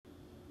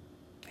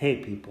Hey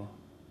people,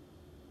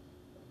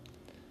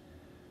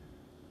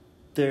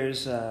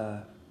 there's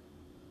a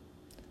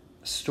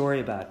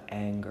story about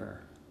anger,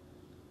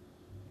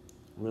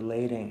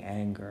 relating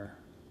anger,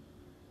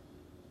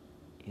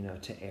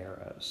 to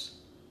arrows.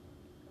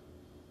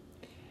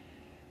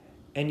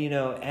 And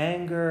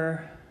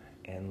anger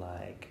and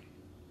like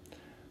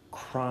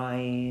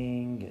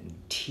crying and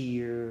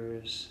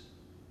tears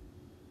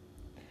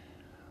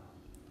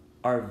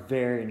are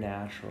very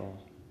natural,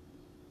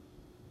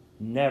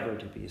 never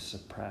to be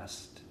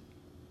suppressed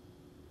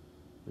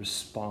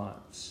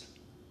response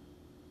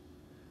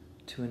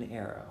to an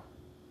arrow.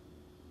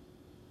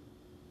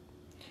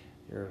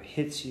 The arrow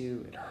hits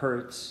you, it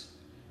hurts,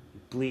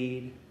 you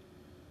bleed,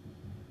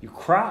 you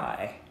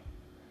cry,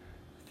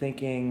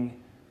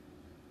 thinking,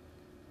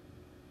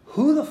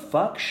 who the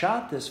fuck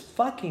shot this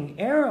fucking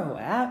arrow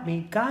at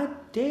me? God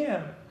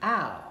damn,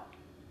 ow.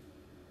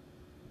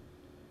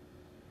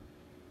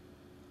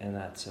 And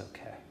that's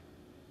okay.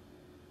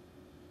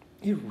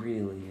 It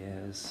really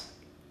is.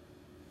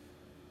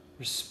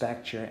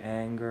 Respect your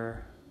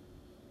anger.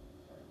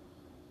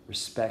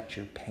 Respect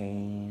your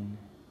pain.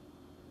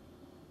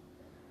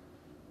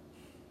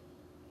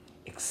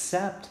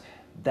 Accept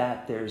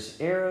that there's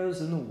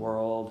arrows in the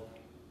world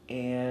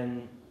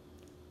and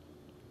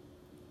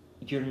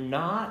you're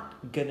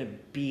not going to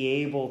be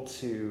able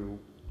to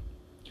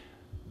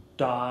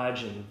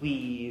dodge and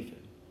weave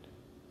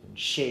and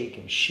shake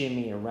and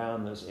shimmy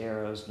around those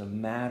arrows no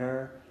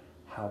matter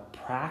how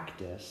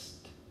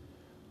practiced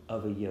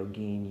of a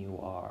yogin you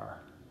are.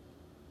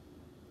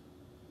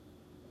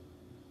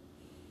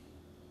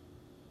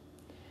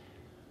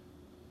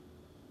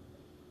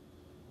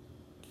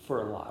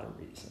 For a lot of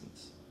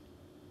reasons.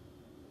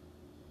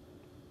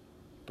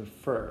 But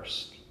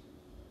first,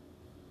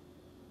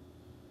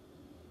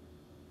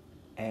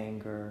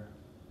 anger,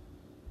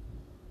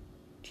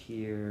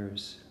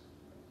 tears,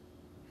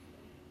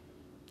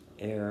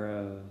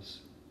 arrows.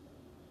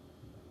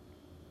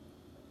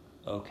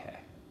 Okay.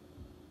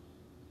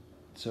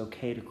 It's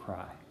okay to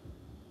cry.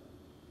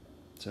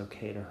 It's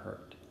okay to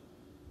hurt.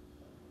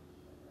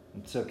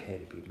 It's okay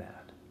to be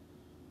mad.